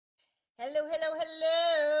Hello, hello,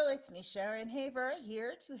 hello. It's me, Sharon Haver,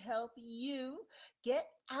 here to help you get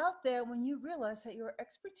out there when you realize that your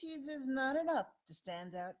expertise is not enough to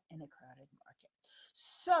stand out in a crowded market.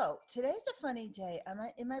 So today's a funny day. I'm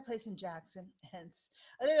in my place in Jackson, hence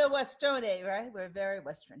a little Western, right? We're very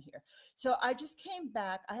Western here. So I just came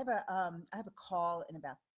back. I have a call in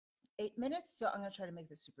about 8 minutes, so I'm gonna try to make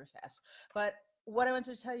this super fast. But what I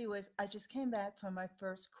wanted to tell you is I just came back from my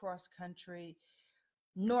first cross country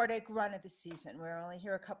Nordic run of the season. We're only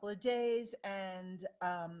here a couple of days, and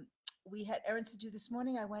we had errands to do this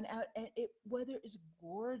morning. I went out, and weather is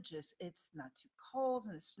gorgeous. It's not too cold,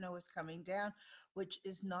 and the snow is coming down, which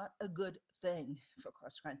is not a good thing for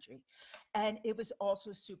cross country. And it was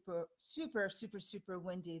also super, super, super, super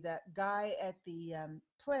windy. That guy at the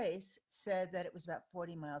place said that it was about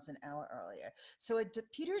 40 miles an hour earlier. So it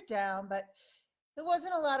petered down, but there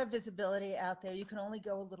wasn't a lot of visibility out there. You can only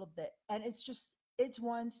go a little bit, and it's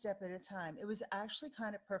one step at a time. It was actually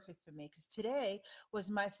kind of perfect for me because today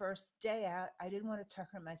was my first day out. I didn't want to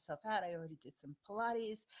tucker myself out. I already did some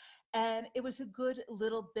Pilates, and it was a good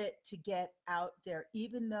little bit to get out there,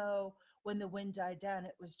 even though when the wind died down,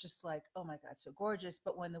 it was just like, oh my God, so gorgeous.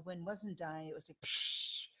 But when the wind wasn't dying, it was like,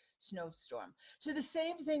 snowstorm. So the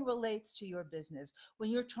same thing relates to your business.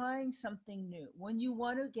 When you're trying something new, when you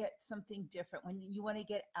want to get something different, when you want to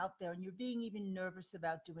get out there and you're being even nervous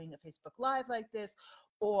about doing a Facebook Live like this,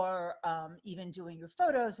 or even doing your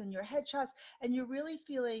photos and your headshots, and you're really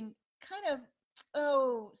feeling kind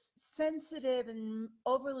of sensitive and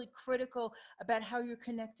overly critical about how you're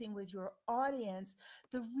connecting with your audience,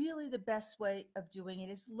 the best way of doing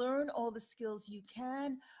it is learn all the skills you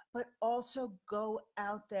can, but also go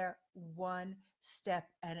out there one step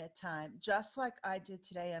at a time, just like I did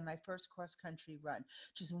today on my first cross country run,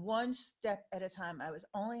 just one step at a time. I was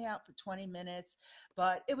only out for 20 minutes,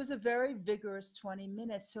 but it was a very vigorous 20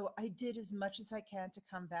 minutes. So I did as much as I can to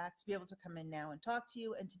come back, to be able to come in now and talk to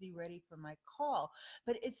you and to be ready for my call.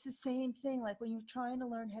 But it's the same thing, like when you're trying to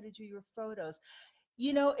learn how to do your photos.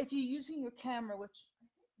 You know, if you're using your camera, which I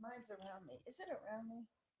think mine's around me. Is it around me?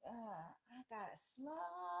 I got a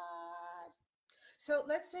slide. So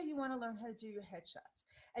let's say you want to learn how to do your headshots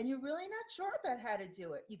and you're really not sure about how to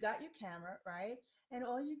do it. You got your camera, right? And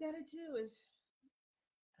all you got to do is,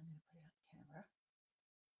 I'm going to put it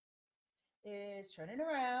on camera, is turn it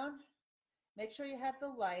around. Make sure you have the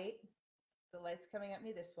light. The light's coming at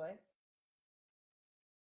me this way.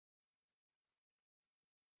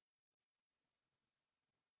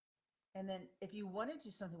 And then if you want to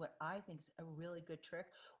do something, what I think is a really good trick,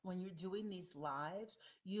 when you're doing these lives,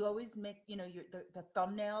 you always make, the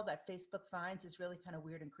thumbnail that Facebook finds is really kind of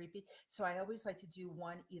weird and creepy. So I always like to do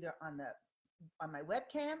one either on my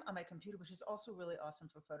webcam, on my computer, which is also really awesome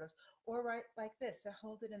for photos, or right like this. So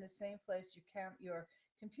hold it in the same place your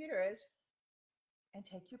computer is and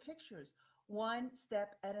take your pictures one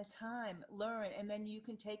step at a time. Learn, and then you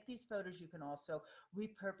can take these photos. You can also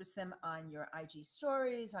repurpose them on your IG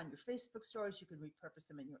stories, on your Facebook stories. You can repurpose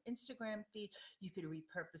them in your Instagram feed. You could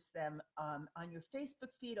repurpose them on your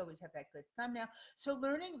Facebook feed. Always have that good thumbnail. So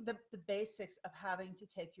learning the basics of having to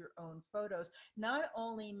take your own photos not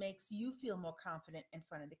only makes you feel more confident in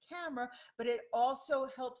front of the camera, but it also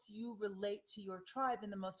helps you relate to your tribe in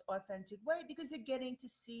the most authentic way because they're getting to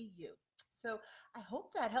see you. So I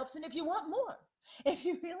hope that helps. And if you want more, if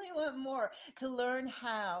you really want more to learn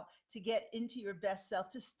how to get into your best self,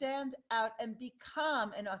 to stand out and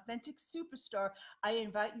become an authentic superstar, I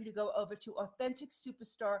invite you to go over to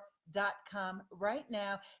AuthenticSuperstar.com right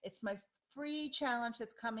now. It's my free challenge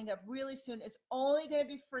that's coming up really soon. It's only going to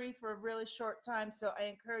be free for a really short time, so I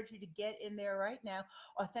encourage you to get in there right now.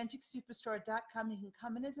 AuthenticSuperstar.com. You can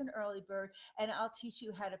come in as an early bird, and I'll teach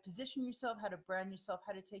you how to position yourself, how to brand yourself,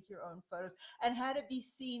 how to take your own photos, and how to be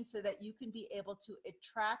seen so that you can be able to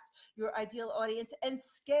attract your ideal audience and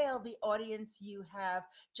scale the audience you have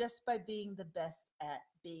just by being the best at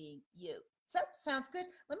being you. So, sounds good?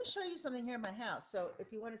 Let me show you something here in my house. So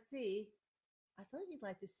if you want to see, I thought you'd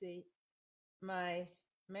like to see my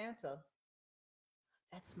mantle.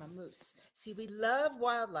 That's my moose. See, we love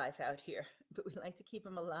wildlife out here, but we like to keep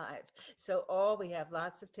them alive. So we have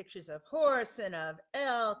lots of pictures of horse and of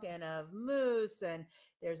elk and of moose, and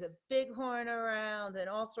there's a bighorn around and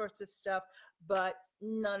all sorts of stuff, but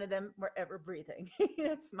none of them were ever breathing.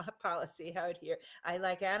 That's my policy out here. I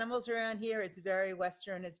like animals around here. It's very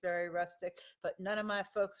Western, it's very rustic, but none of my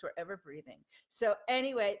folks were ever breathing. So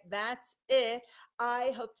anyway, that's it.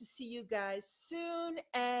 I hope to see you guys soon,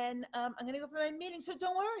 and I'm going to go for my meeting, so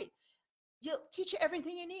don't worry. You'll teach you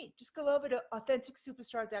everything you need. Just go over to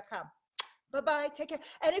AuthenticSuperstar.com. Bye-bye. Take care.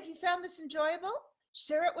 And if you found this enjoyable,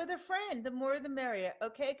 Share it with a friend. The more the merrier.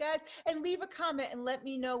 Okay, guys? And leave a comment and let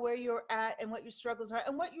me know where you're at and what your struggles are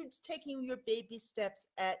and what you're taking your baby steps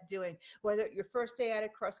at doing. Whether your first day out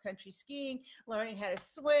of cross-country skiing, learning how to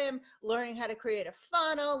swim, learning how to create a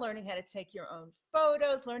funnel, learning how to take your own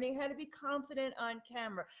photos, learning how to be confident on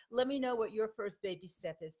camera. Let me know what your first baby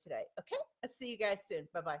step is today. Okay? I'll see you guys soon.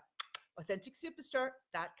 Bye-bye.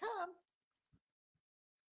 AuthenticSuperstar.com.